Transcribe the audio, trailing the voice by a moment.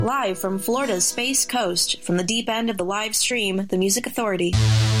Live from Florida's Space Coast, from the deep end of the live stream, The Music Authority. I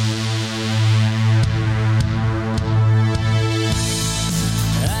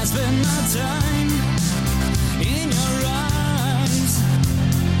spend my time in your arms.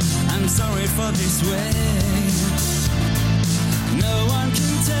 I'm sorry for this way. No one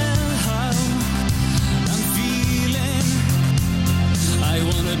can tell how I'm feeling. I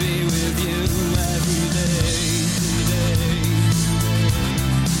wanna be with you every day.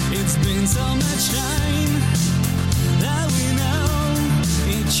 It's been so much time that we know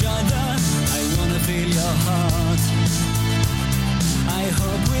each other. I wanna feel your heart. I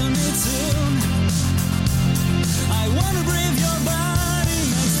hope we'll meet soon. I wanna breathe your body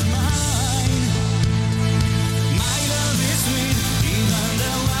next to mine. My love is sweet, even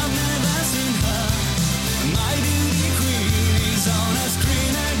though I've never seen her. My beauty queen is on a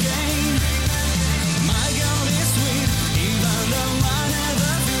screen again. My girl is sweet, even though I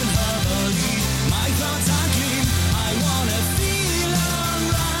never feel her body. My thoughts are clean, I wanna feel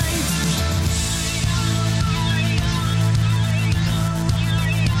alright.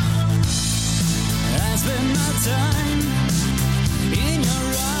 I spend my time in your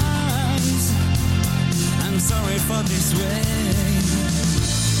arms. I'm sorry for this way.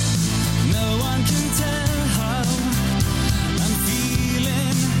 No one can tell how I'm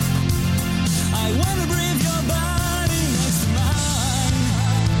feeling. I wanna breathe your body next to mine.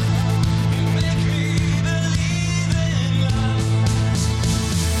 You make me believe in love.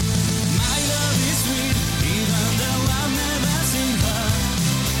 My love is sweet, even though I've never seen her.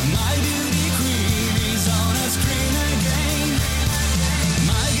 My beauty queen is on a screen again.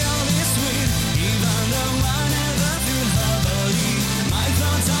 My girl is sweet, even though I never feel her body. My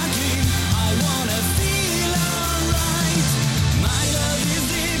thoughts are clean, I wanna feel alright. My love is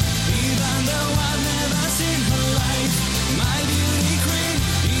deep, even though I've never seen her light. My beauty queen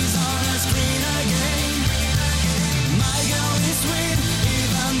is on a screen again. My girl is sweet,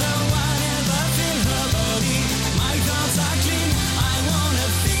 even though I never feel her body. My thoughts are clean, I wanna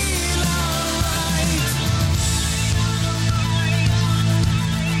feel alright.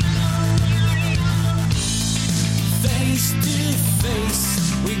 Face to face,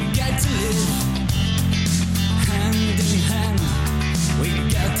 we got to live. Hand in hand, we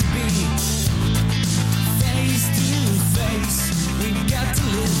got to be. Face to face, we got to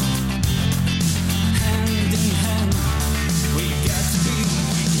live. Hand in hand, we got to be.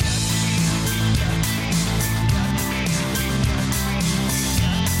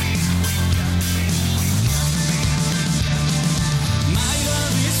 My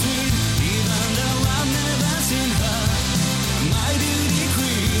love is sweet, even though I've never seen her. My beauty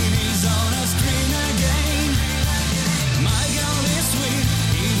queen is on a screen again. My girl is sweet,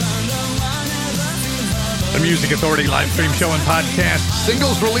 even though I never feel her. The Music Authority live stream show and podcast.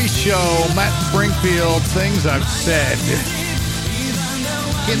 Singles release show. Matt Springfield. Things I've said.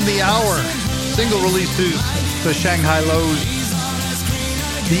 In the hour. Single releases. The Shanghai Lows.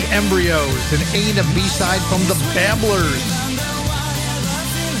 The Embryos. An A and a B side from the Babblers.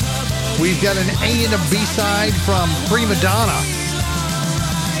 We've got an A and a B side from Prima Donna.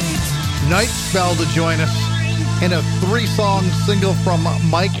 Night Spell to join us. And a 3-song single from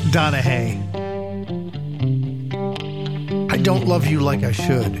Mike Donahue. I Don't Love You Like I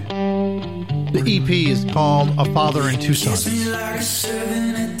Should. The EP is called A Father and Two Sons. Kiss me like a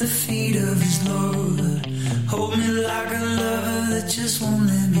servant at the feet of his Lord. Hold me like a lover that just won't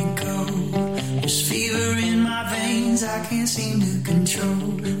let me go. There's fever in my veins I can't seem to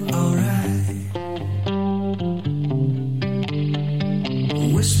control. Alright.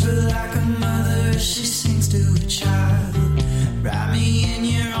 Whisper like a mother as she sings to a child. Wrap me in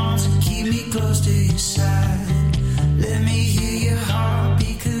your arms and keep me close to your side. Let me hear your heart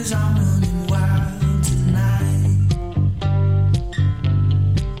because I'm running wild tonight.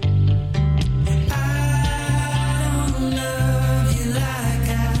 I don't love you like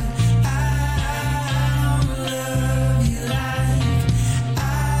I don't love you like I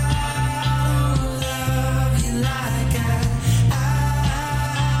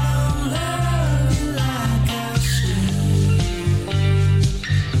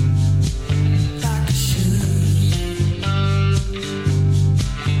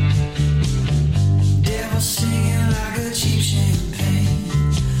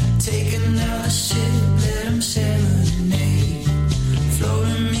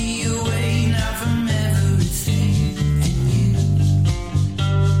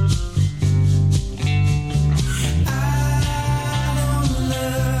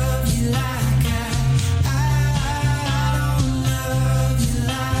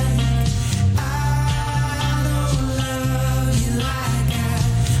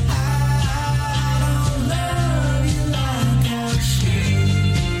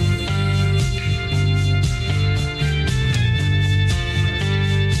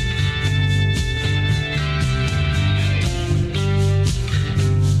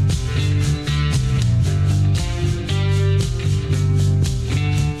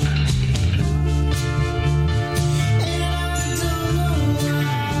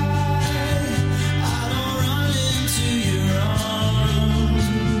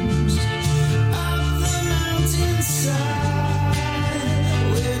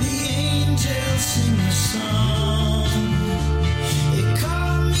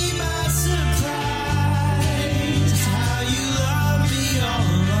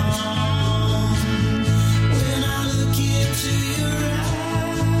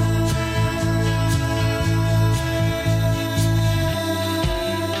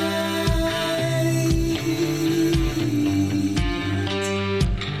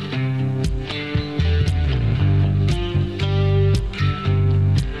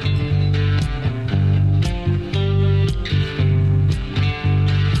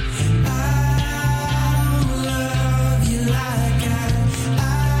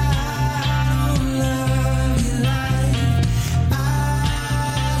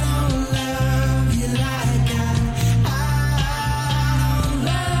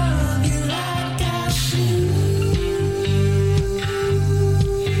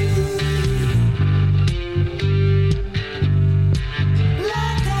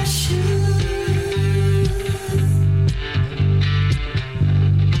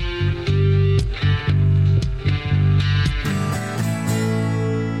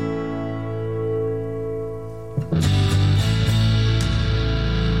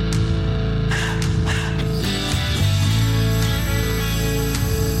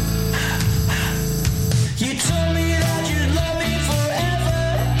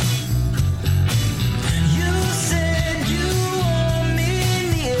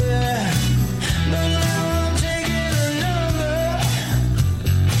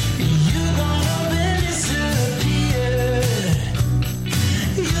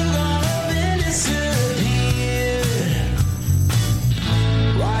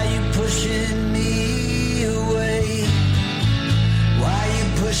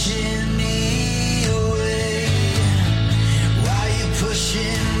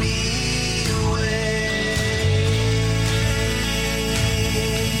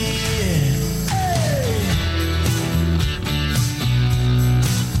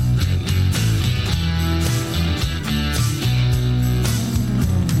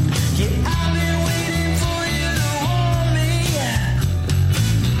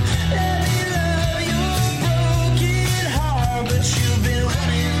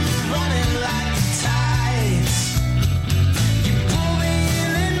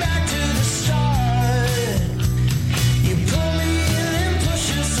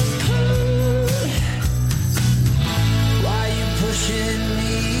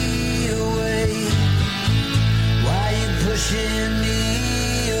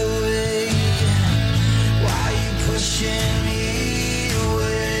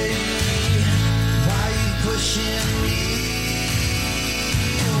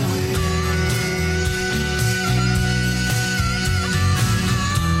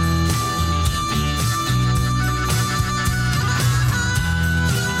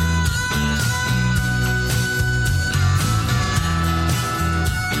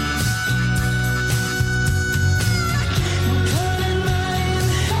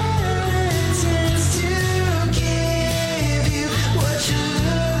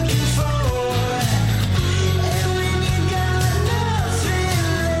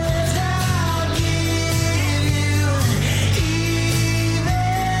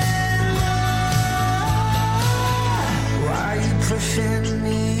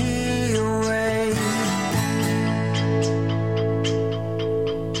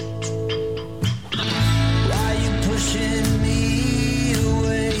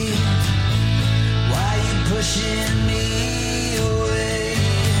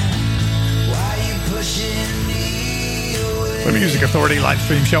The Music Authority live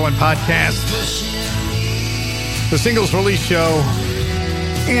stream show and podcast. The singles release show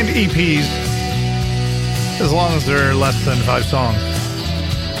and EPs, as long as they're less than 5 songs.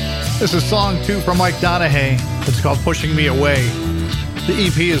 This is song 2 from Mike Donahue. It's called Pushing Me Away. The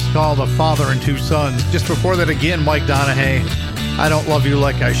EP is called A Father and Two Sons. Just before that, again, Mike Donahue, I Don't Love You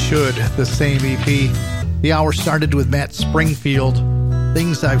Like I Should, the same EP. The hour started with Matt Springfield,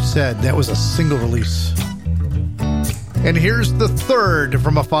 Things I've Said. That was a single release. And here's the third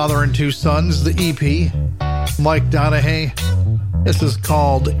from A Father and Two Sons, the EP, Mike Donahue. This is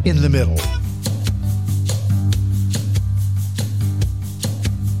called In the Middle.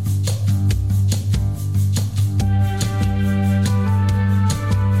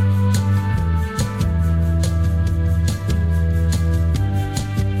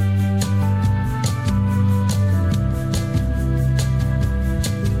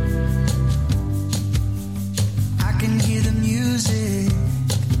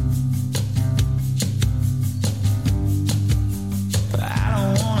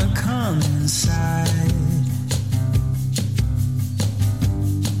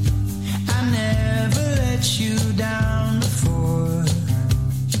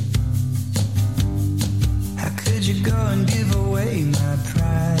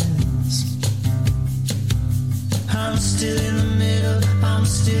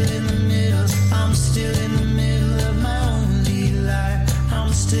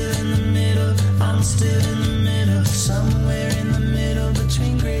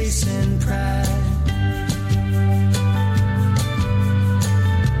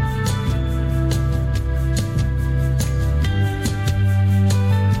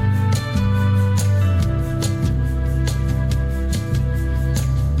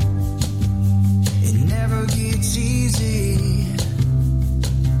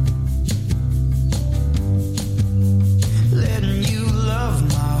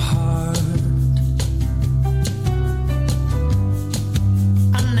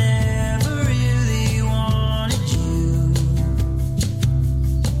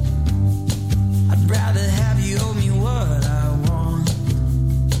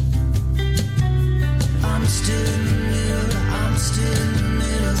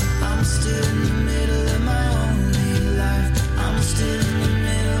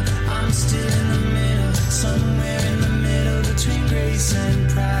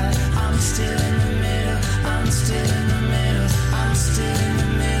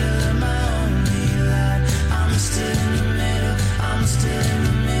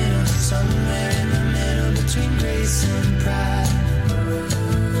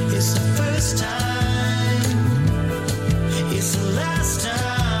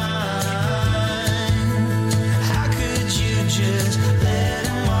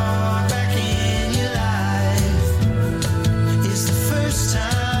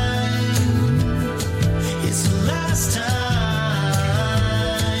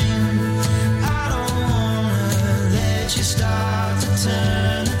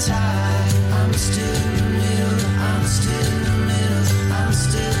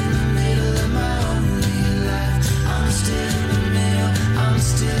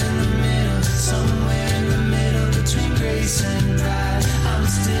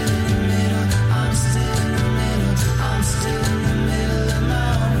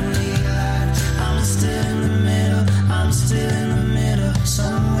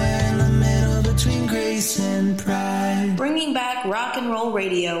 rock and roll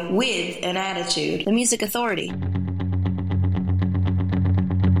radio with an attitude. The Music Authority.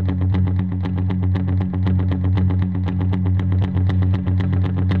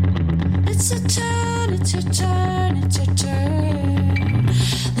 It's a turn, it's your turn, it's your turn.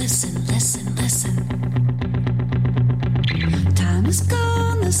 Listen, listen, listen. Time is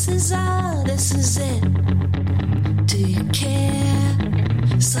gone, this is all, this is it. Do you care?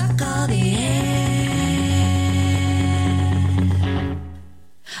 Suck all the air.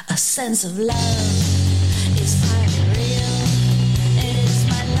 A sense of love is finally real. It is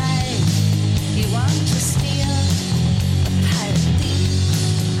my life. You want to steal? A pirate thief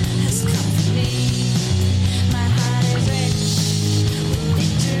has come for me. My heart is rich with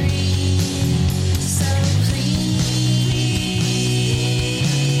victory. So please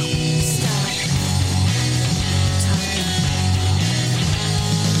stop talking.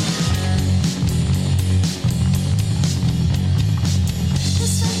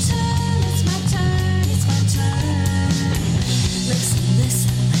 It's my turn, it's my turn, it's my turn. Listen,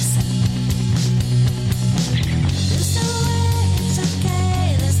 listen, listen. There's no way, it's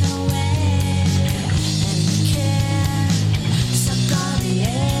okay, there's no way. And you care, suck all the air.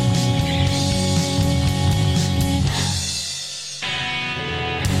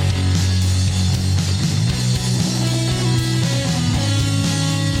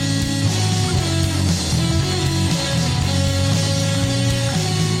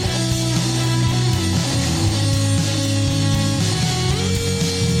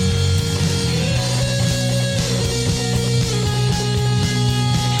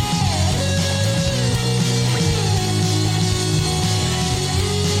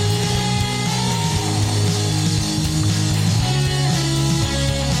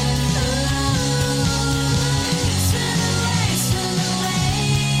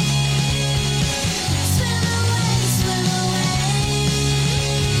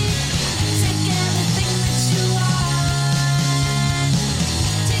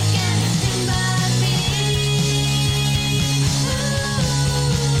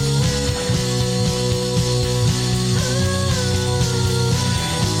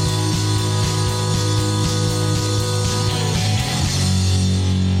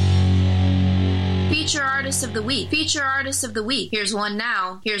 Feature Artist of the Week. Feature Artist of the Week. Here's one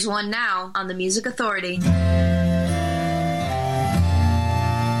now. Here's one now on the Music Authority.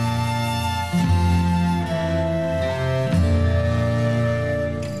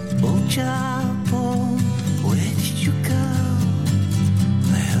 Oh, Jawbone, where did you go?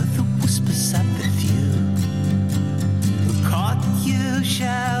 I heard the whispers up with you. Who caught you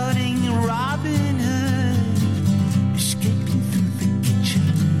shouting Robin Hood, escaping through the kitchen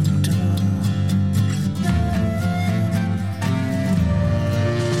door.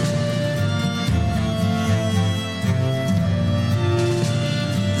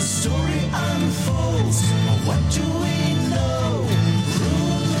 The story unfolds. What do we know?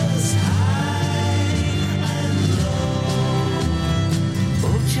 Rumors high and low.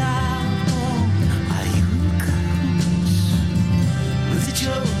 Oh, Jawbone, are you in cahoots with the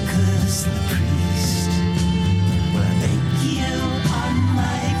jokers and the priest? Well, I beg you on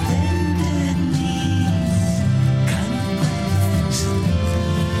my bended knees, kind of fix me.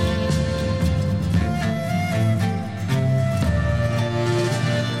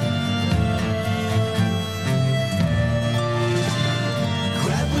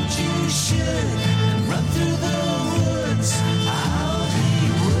 Grab what you should and run through the woods. I'll be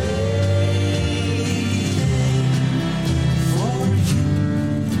waiting for you.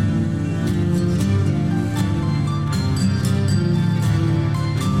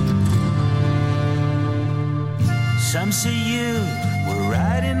 Some say you were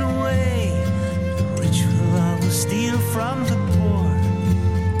riding away. The ritual I will steal from the poor.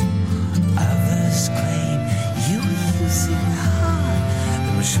 Others claim you were using hard.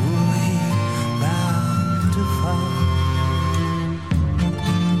 They were surely bound to fall.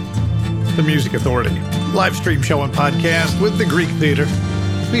 The Music Authority. Live stream show and podcast with the Greek Theater.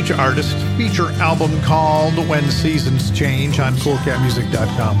 Feature artist. Feature album called When Seasons Change on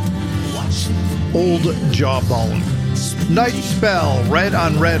coolcatmusic.com. Old Jawbone. Night Spell, Red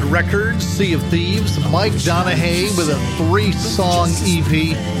on Red Records, Sea of Thieves, Mike Donahue with a 3-song EP.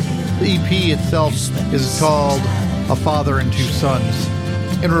 The EP itself is called A Father and Two Sons.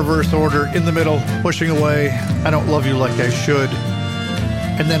 In reverse order, in the middle, Pushing Away, I Don't Love You Like I Should.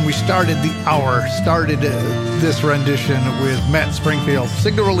 And then we started this rendition with Matt Springfield,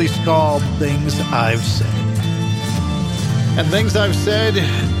 single release called Things I've Said. And Things I've Said,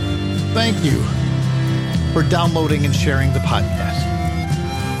 thank you for downloading and sharing the podcast.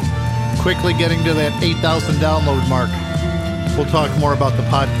 Quickly getting to that 8,000 download mark. We'll talk more about the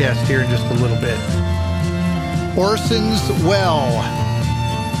podcast here in just a little bit. Orson's Well,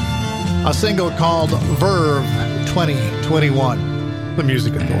 a single called Verve 2021, the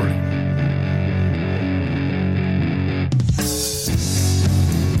Music Authority.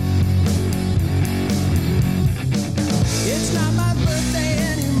 It's not my birthday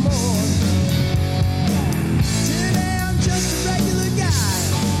anymore. Today I'm just a regular guy.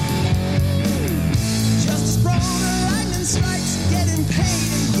 Just a sprawl of lightning strikes, getting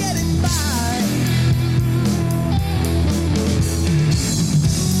paid and getting by.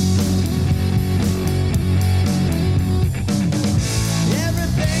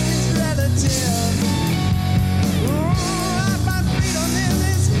 Everything is relative. Ooh, I find freedom in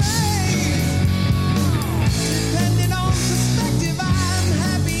this maze. Depending on perspective, I'm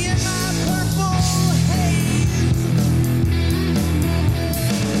happy in my purple haze.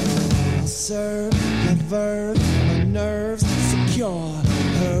 Serve the verve, my nerves secure.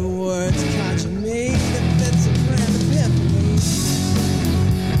 Her words conjure me the fits of grand epiphany.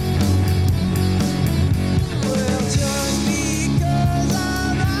 Well, just because I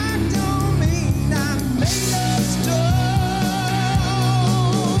rock don't mean I'm made of stone.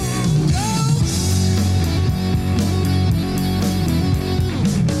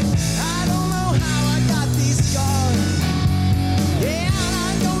 I don't know how I got these scars. Yeah, and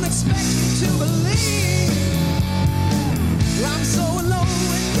I don't expect you to believe. I'm so alone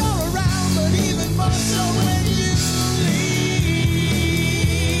when you're around.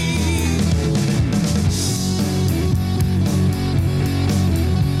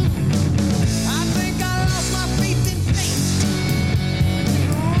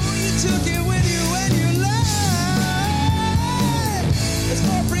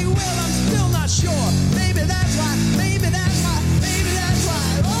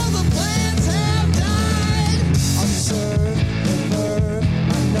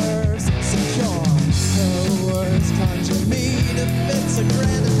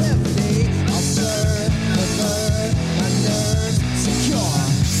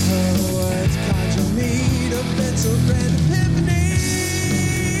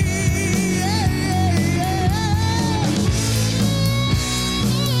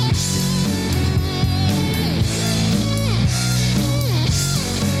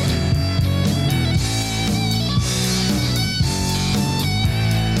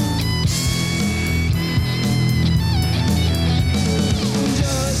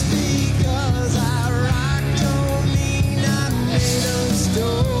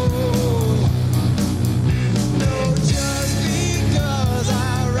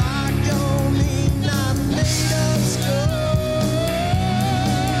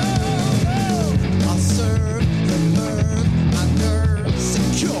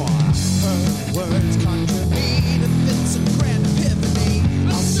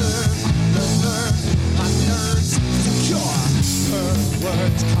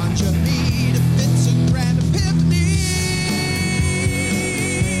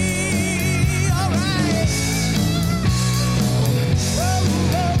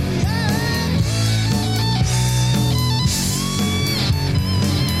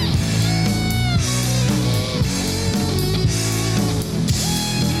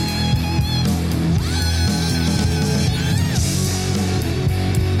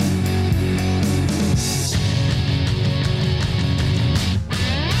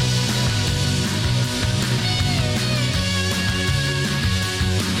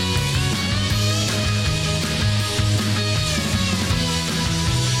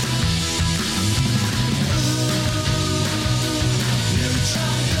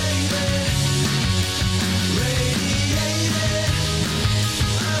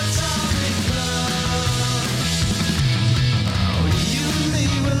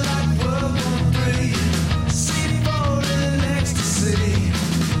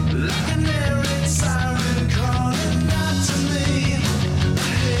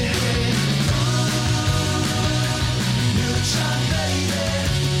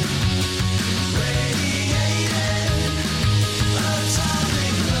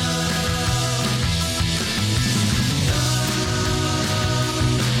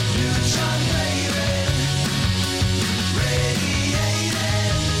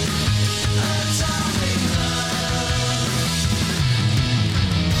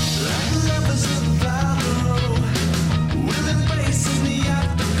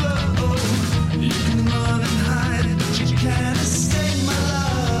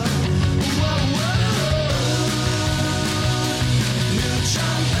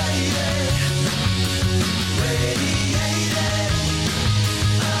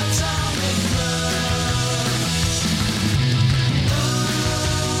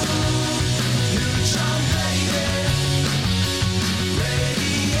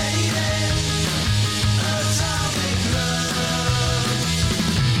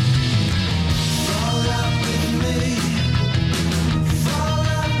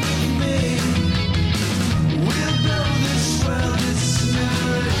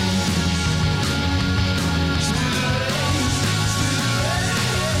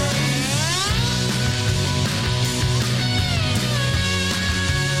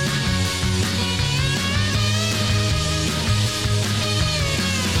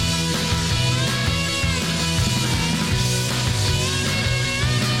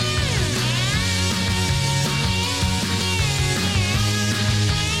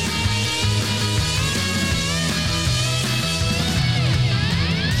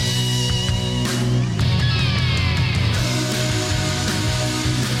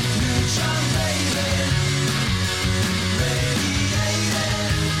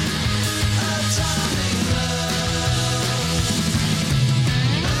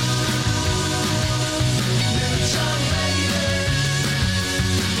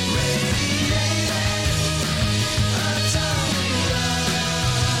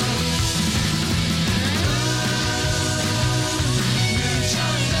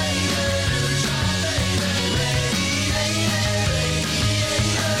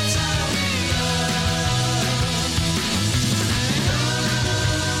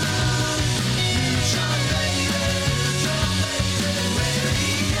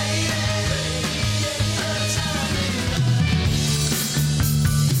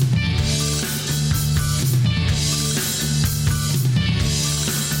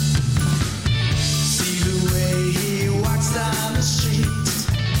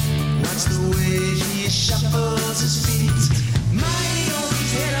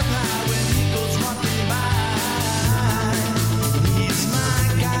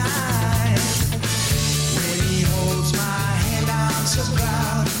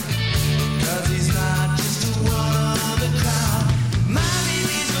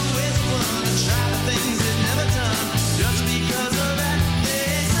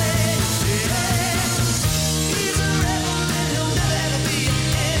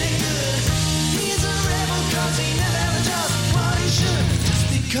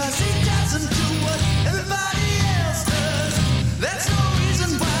 because he doesn't do what everybody else does. That's no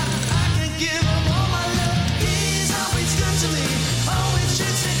reason why I can give him all my love. He's always good to me, always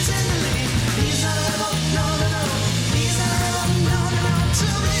treats me tenderly. He's not a rebel, no, no, no. He's not a rebel, no, no, no, to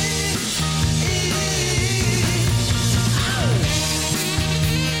me.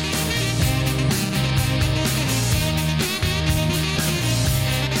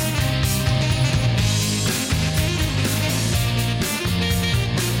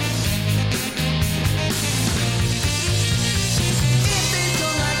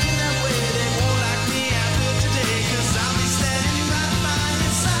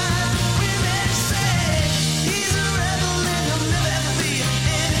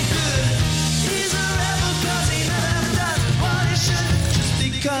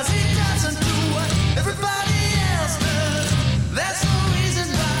 Because he doesn't do what everybody else does. That's the reason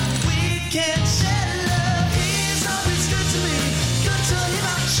why we can't share love. He's always good to me, good to him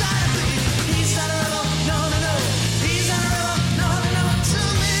I'm shy to be. He's not a rebel, no, no, no. He's not a rebel, no, no, no, to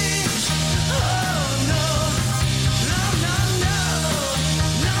me. Oh no, no, no, no,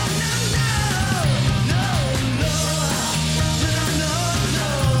 no, no, no, no, no, no, no, no,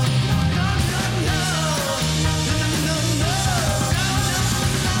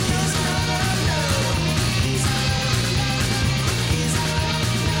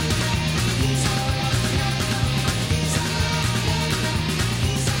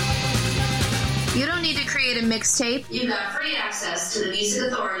 You don't need to create a mixtape. You've got free access to the Music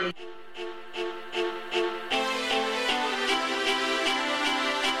Authority.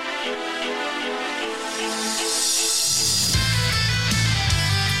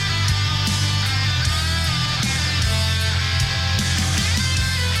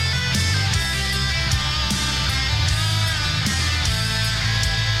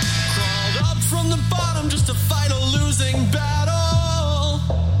 Crawled up from the bottom just to fight a losing battle.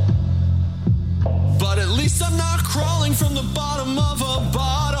 But at least I'm not crawling from the bottom of a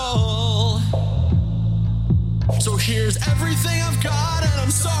bottle. So here's everything I've got, and I'm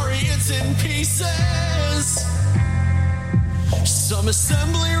sorry it's in pieces. Some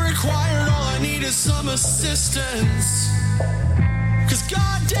assembly required, all I need is some assistance. 'Cause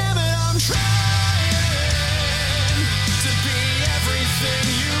goddamn it, I'm trying to be everything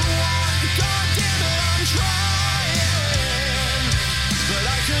you want. Goddamn it, I'm trying, but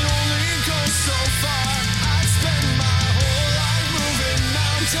I can only go so far. I spend my whole life moving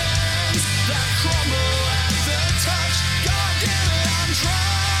mountains that crumble at the touch. Goddamn it, I'm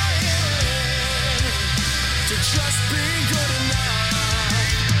trying to just be good enough.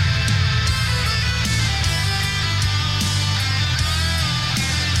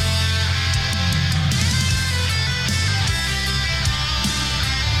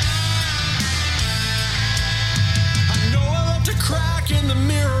 I know I left a crack in the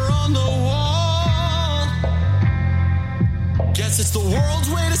mirror on the wall. Guess it's the world's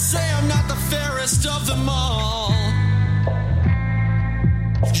way to say I'm not the fairest of them all.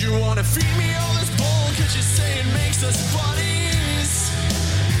 You wanna feed me all this bull 'cause you say it makes us buddies.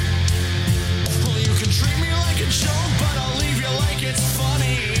 Well, you can treat me like a joke, but I'll leave you like it's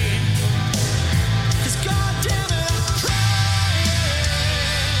funny. 'Cause goddamn it, I'm trying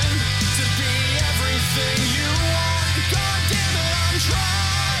to be everything you want. Goddamn it, I'm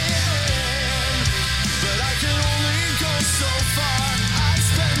trying, but I can only go so far. I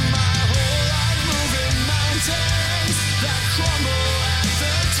spend my whole life moving mountains that crumble at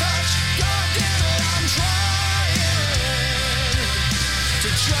the touch. Goddamn it, I'm trying to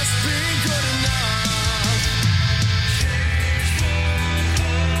just be good enough.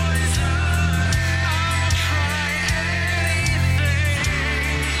 I'll try anything.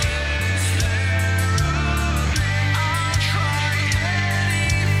 I'll try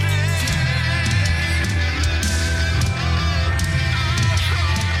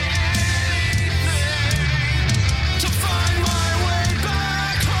to find my way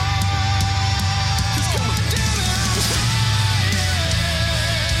back home. 'Cause goddamn it, I'm trying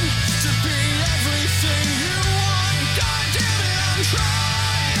to be everything you want. Goddamn it, I'm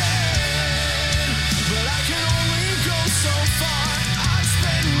trying, but I can only go so far. I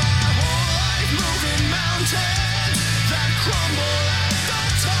spend my whole life moving mountains that crumble at the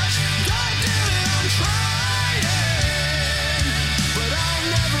touch. Goddamn it, I'm trying, but I'll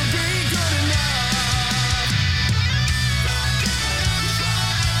never be good enough. Goddamn it, I'm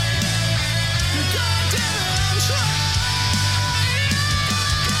trying. Goddamn it, I'm trying.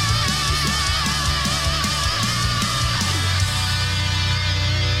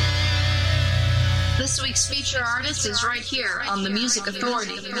 This week's feature artist is right here on the Music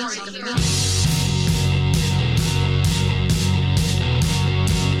Authority.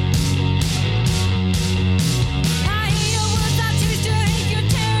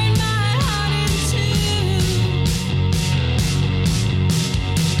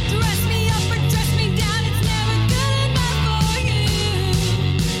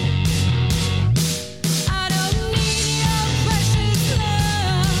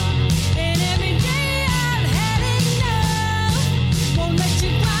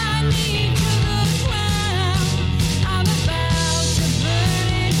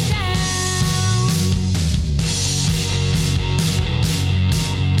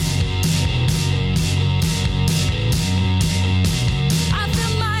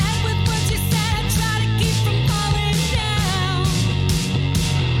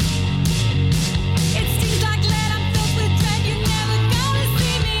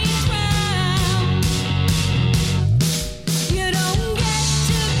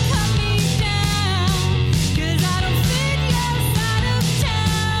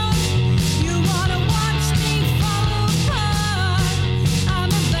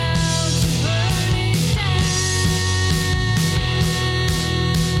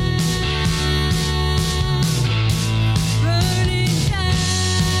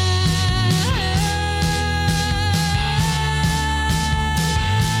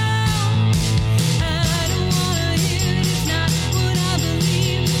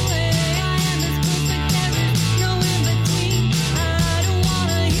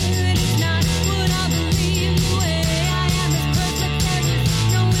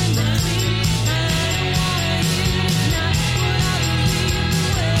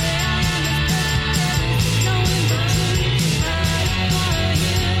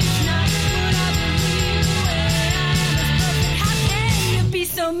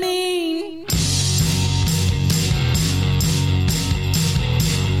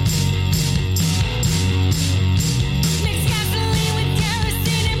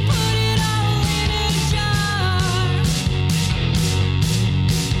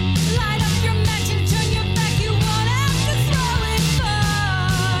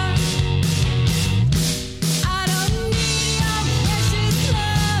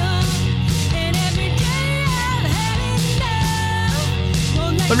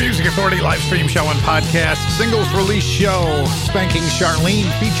 Music Authority live stream show and podcast, singles release show, Spanking Charlene,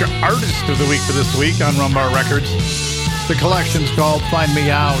 feature artist of the week for this week on Rumbar Records. The collection's called Find Me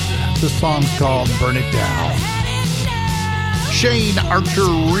Out. The song's called Burn It Down. Shane Archer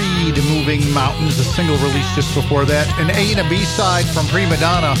Reed, Moving Mountains, a single release just before that. An A and a B side from Prima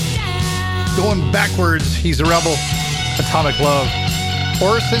Donna. Going backwards, He's a Rebel, Atomic Love.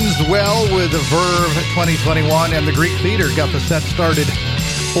 Orson's Well with Verve 2021, and the Greek Theater got the set started.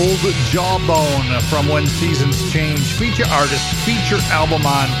 Old Jawbone from When Seasons Change. Feature artist, feature album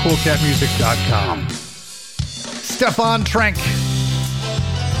on coolcatmusic.com. Stefan Trank,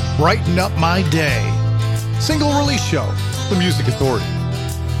 Brighten Up My Day. Single release show, The Music Authority.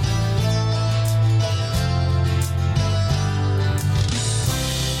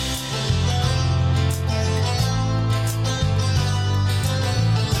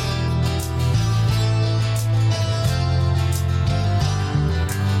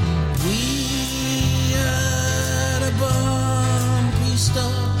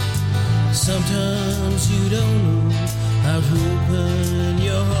 Sometimes you don't know how to open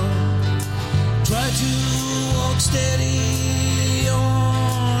your heart. Try to walk steady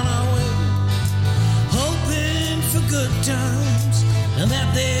on our way, hoping for good times and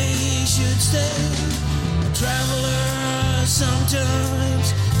that they should stay. A traveler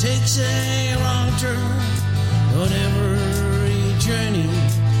sometimes takes a wrong turn. On every journey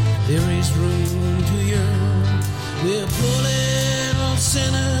there is room to yearn. We're pulling on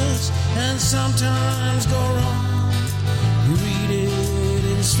sinners and sometimes go wrong. You read it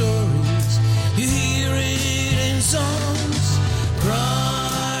in stories, you hear it in songs.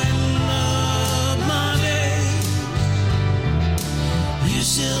 Brighten up my day. You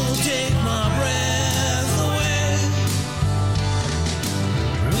still take my breath away.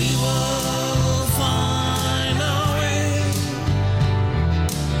 We will find our way.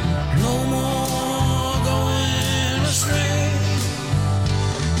 No more going astray.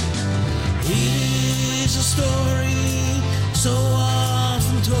 It is a story so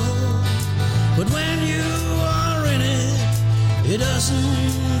often told, but when you are in it, it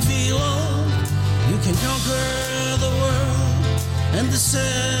doesn't feel old. You can conquer the world and the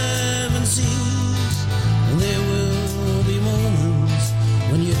seven seas, and there will be moments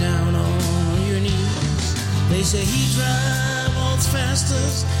when you're down on your knees. They say he travels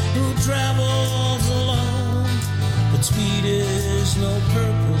fastest who travels alone, but speed is no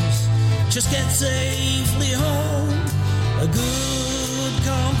purpose. Just get safely home. A good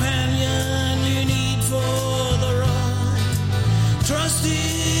companion you need for the ride. Trust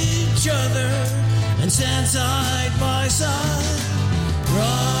each other and stand side by side.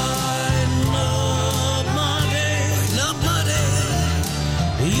 Brighten up my day. Brighten up my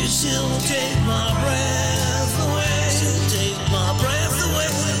day. You still take my breath away. Still take my breath away.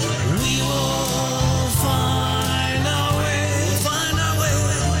 We will find our way. We'll find our way.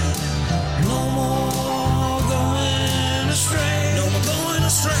 No more going astray. No more going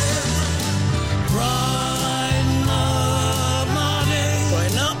astray. Brighten up my day.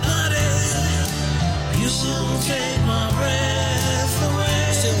 Brighten up my day. You still take my breath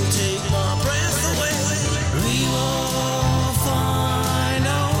away. Still take my breath away. We will find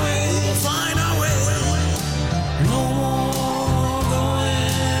our way. We will find our way. No more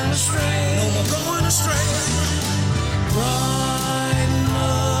going astray. No more going astray. Brighten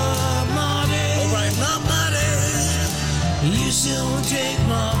up my day. Oh, brighten up my day. You still take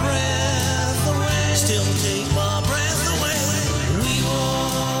my breath away. Still take my breath away. We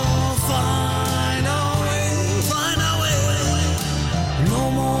will find our way. We'll find our way. No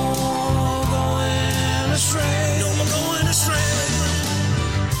more going astray. No more going astray.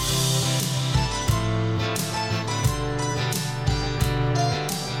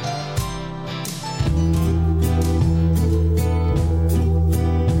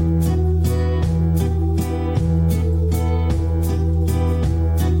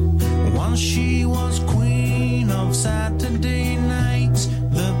 Once she was queen of Saturday nights,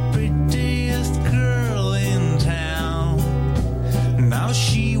 the prettiest girl in town. Now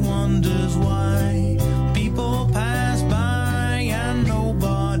she wonders why people pass by and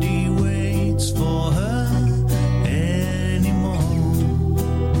nobody waits for her anymore.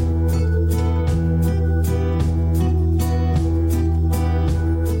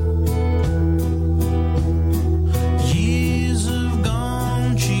 Years have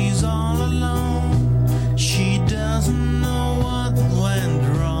gone, she's all alone. She doesn't know what went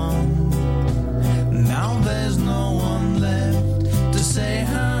wrong. Now there's no one left to say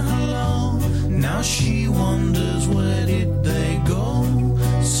her hello. Now she wonders where did they go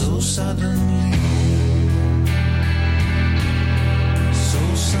so suddenly. So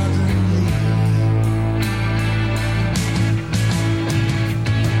suddenly.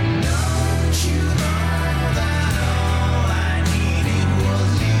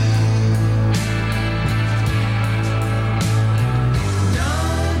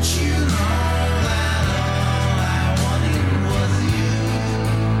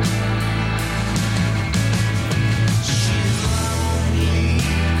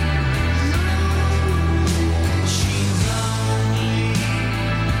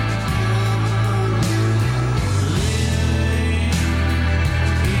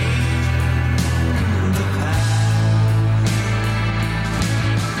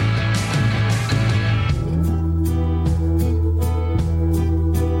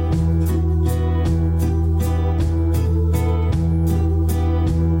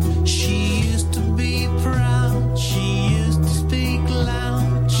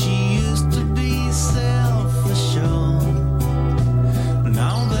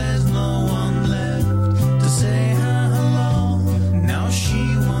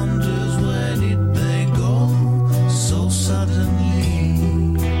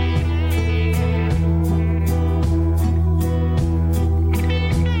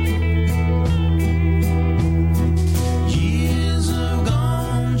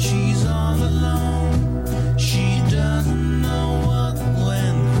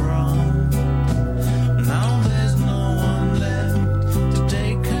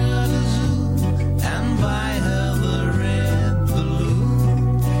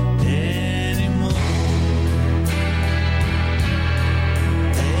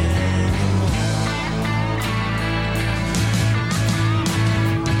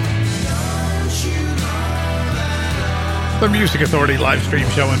 The Music Authority live stream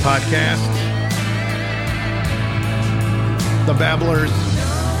show and podcast. The Babblers,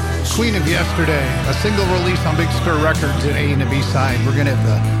 Queen of Yesterday, a single release on Big Stir Records at A and the B-side. We're going to have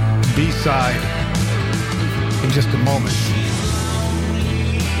the B-side in just a moment.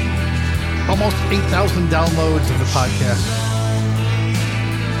 Almost 8,000 downloads of the podcast.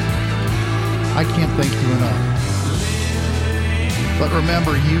 I can't thank you enough. But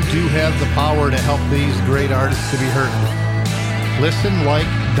remember, you do have the power to help these great artists to be heard. Listen, like,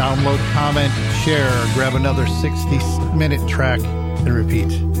 download, comment, share, grab another 60-minute track, and repeat.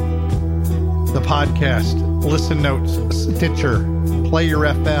 The podcast, Listen Notes, Stitcher, Player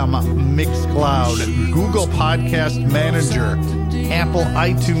FM, Mixcloud, Google Podcast Manager, Apple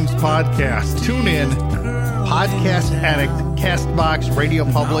iTunes Podcast, TuneIn, Podcast Addict, CastBox, Radio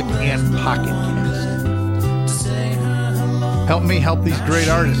Public, and Pocket Cast. Help me help these great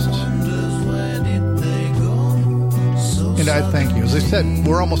artists. And I thank you. As I said,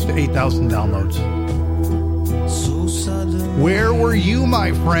 we're almost to 8,000 downloads. Where were you,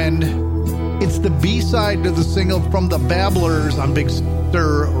 my friend? It's the B-side to the single from the Babblers on Big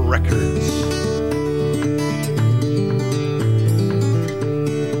Stir Records.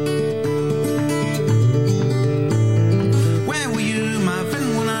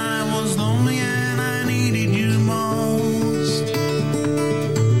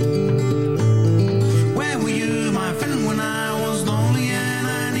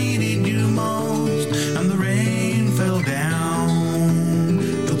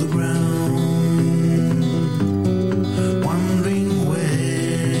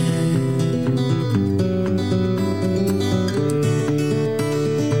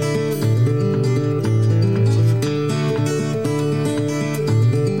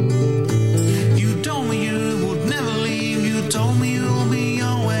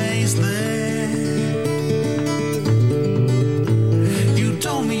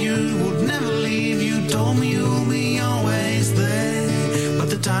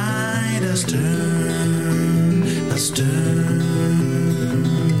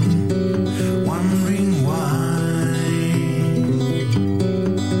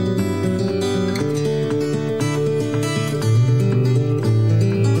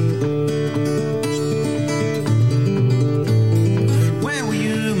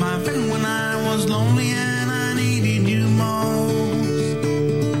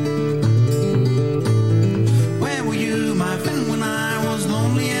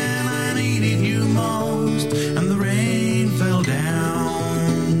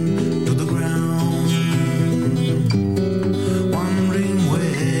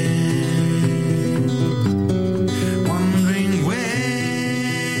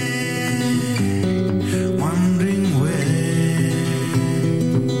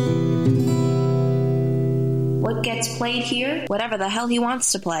 Played here, whatever the hell he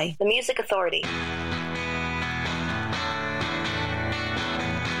wants to play. The Music Authority.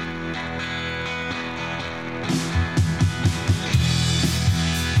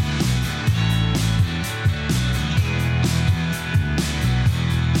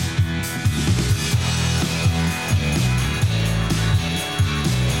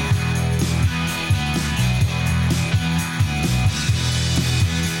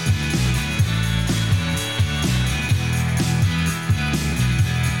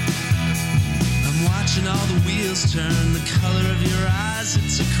 Turn the color of your eyes,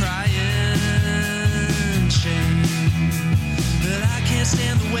 it's a crying shame that I can't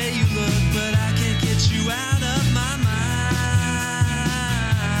stand the way you look, but I can't get you out of my mind.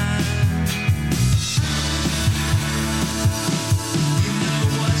 You know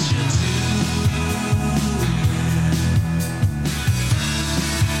what you're doing.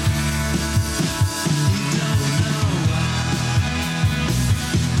 You don't know why.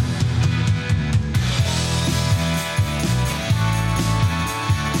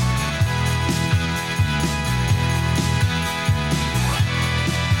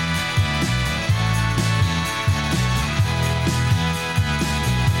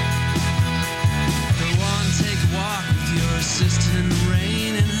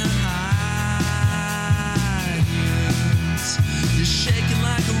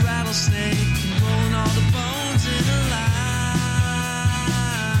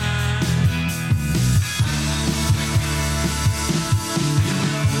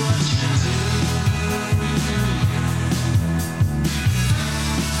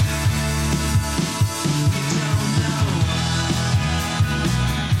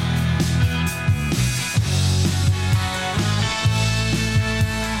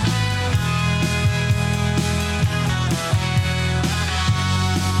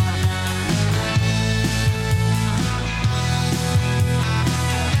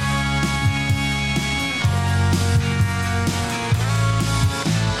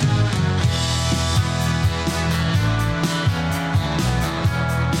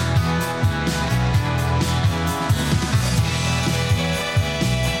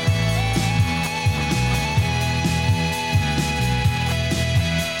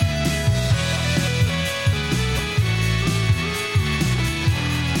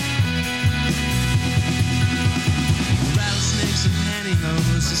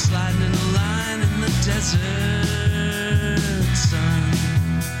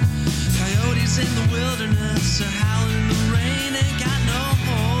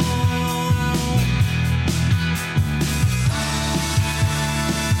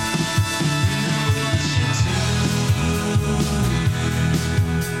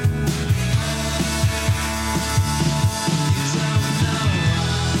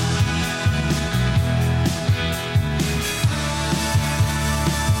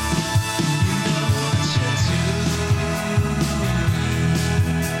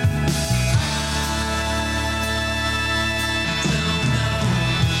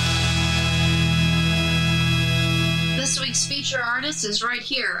 Podcast is right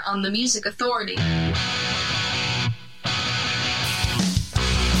here on the Music Authority.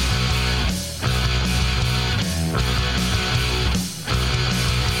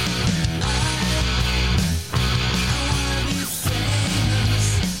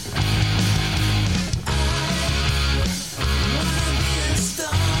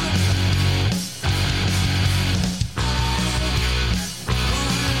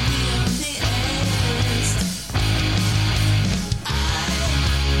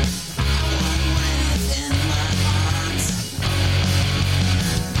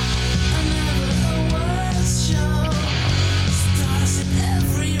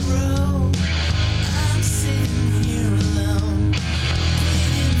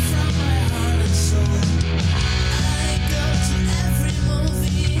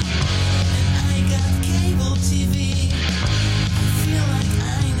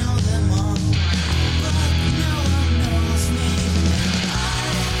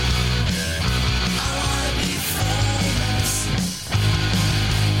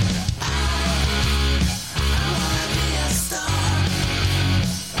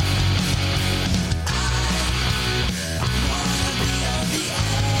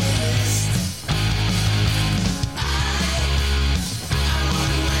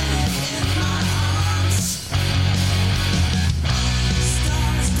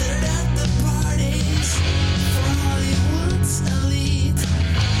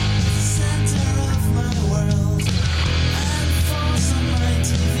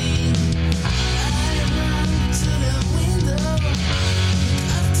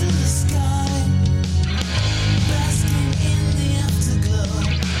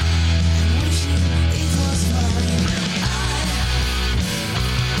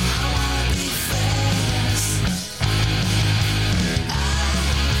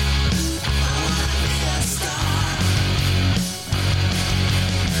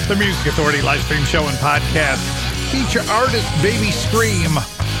 The Music Authority live stream show and podcast. Feature artist Baby Scream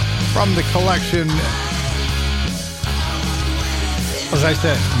from the collection. As I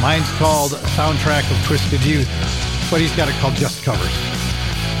said, mine's called Soundtrack of Twisted Youth, but he's got it called Just Covers.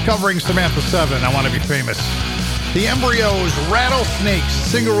 Covering Samantha 7, I Want to Be Famous. The Embryos, Rattlesnakes,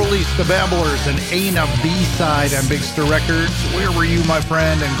 single release The Babblers, and Ain't a B-side on Big Stir Records. Where Were You, My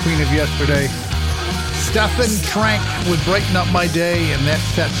Friend, and Queen of Yesterday. Stephen Trank would Brighten Up My Day, and that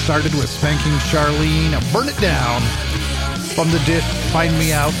set started with Spanking Charlene, Burn It Down, from the disc Find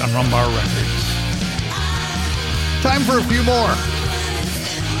Me Out on Rumbar Records. Time for a few more.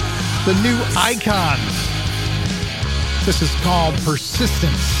 The new Icons. This is called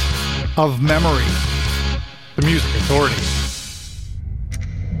Persistence of Memory. The Music Authority.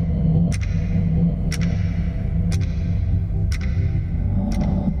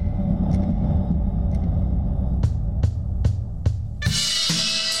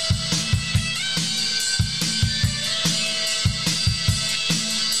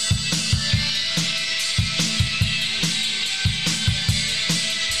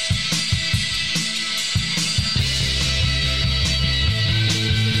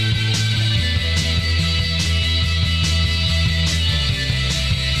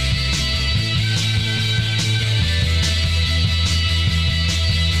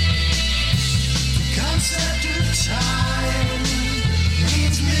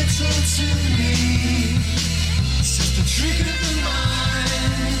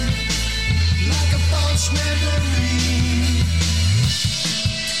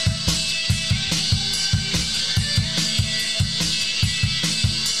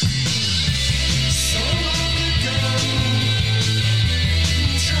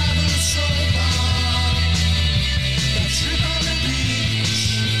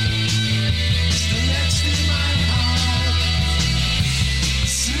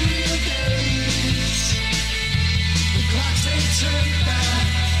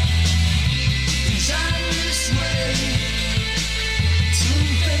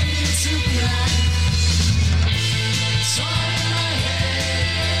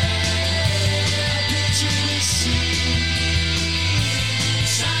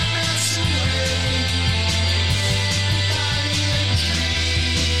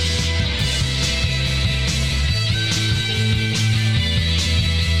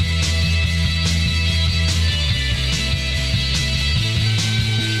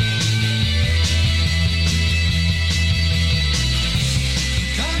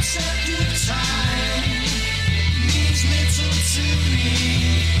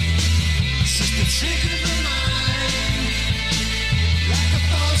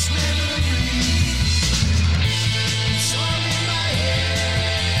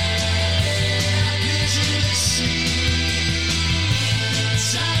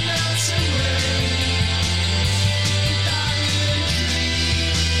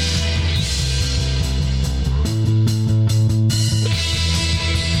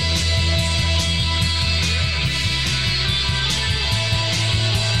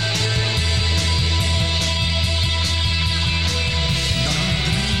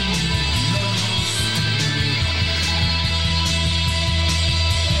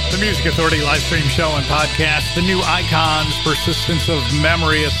 Music Authority live stream show and podcast. The new Icons, Persistence of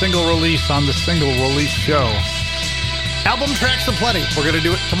Memory, a single release on the single release show. Album tracks aplenty. We're going to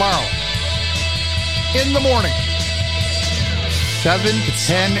do it tomorrow. In the morning. 7 to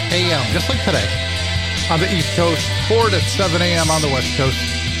 10 a.m. Just like today. On the East Coast. 4 to 7 a.m. on the West Coast.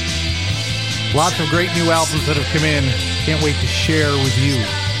 Lots of great new albums that have come in. Can't wait to share with you.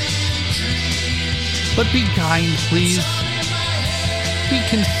 But be kind, please. Be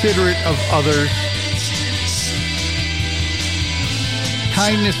considerate of others.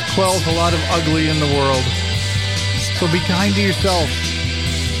 Kindness quells a lot of ugly in the world. So be kind to yourself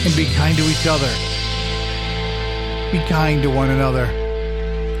and be kind to each other. Be kind to one another.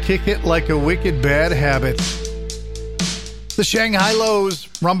 Kick it like a wicked bad habit. The Shanghai Lows,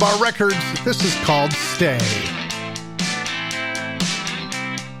 Rumbar Records. This is called Stay.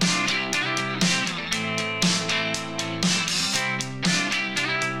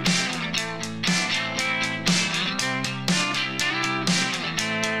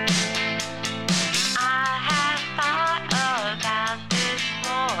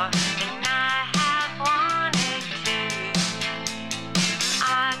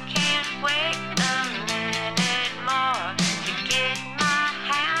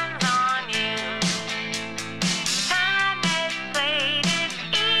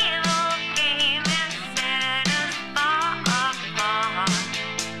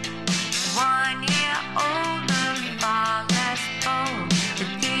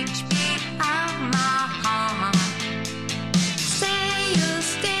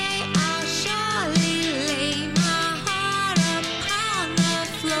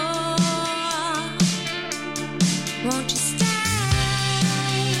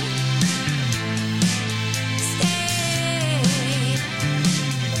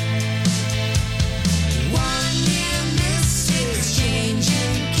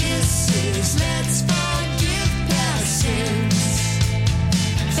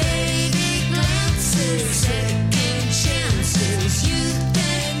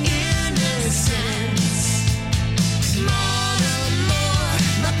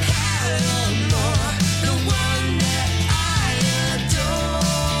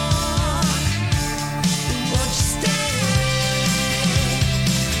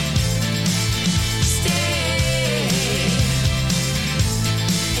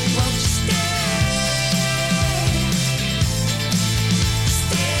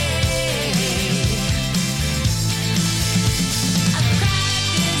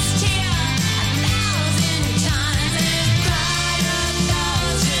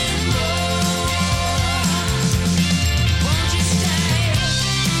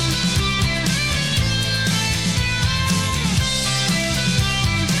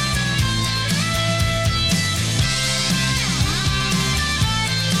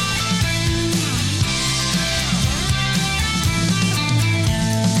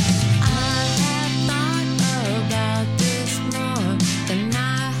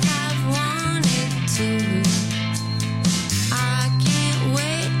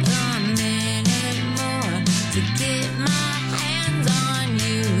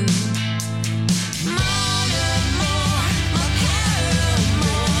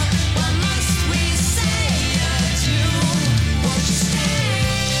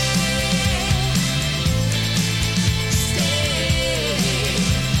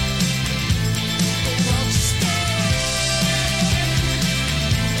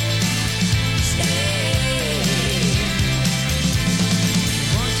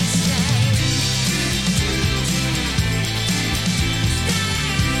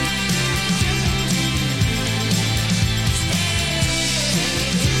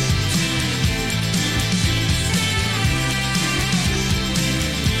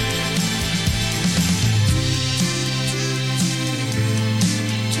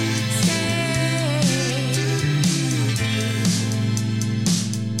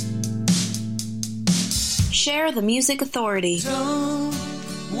 Share the Music Authority. Don't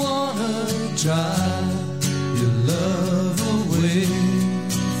wanna drive your love away.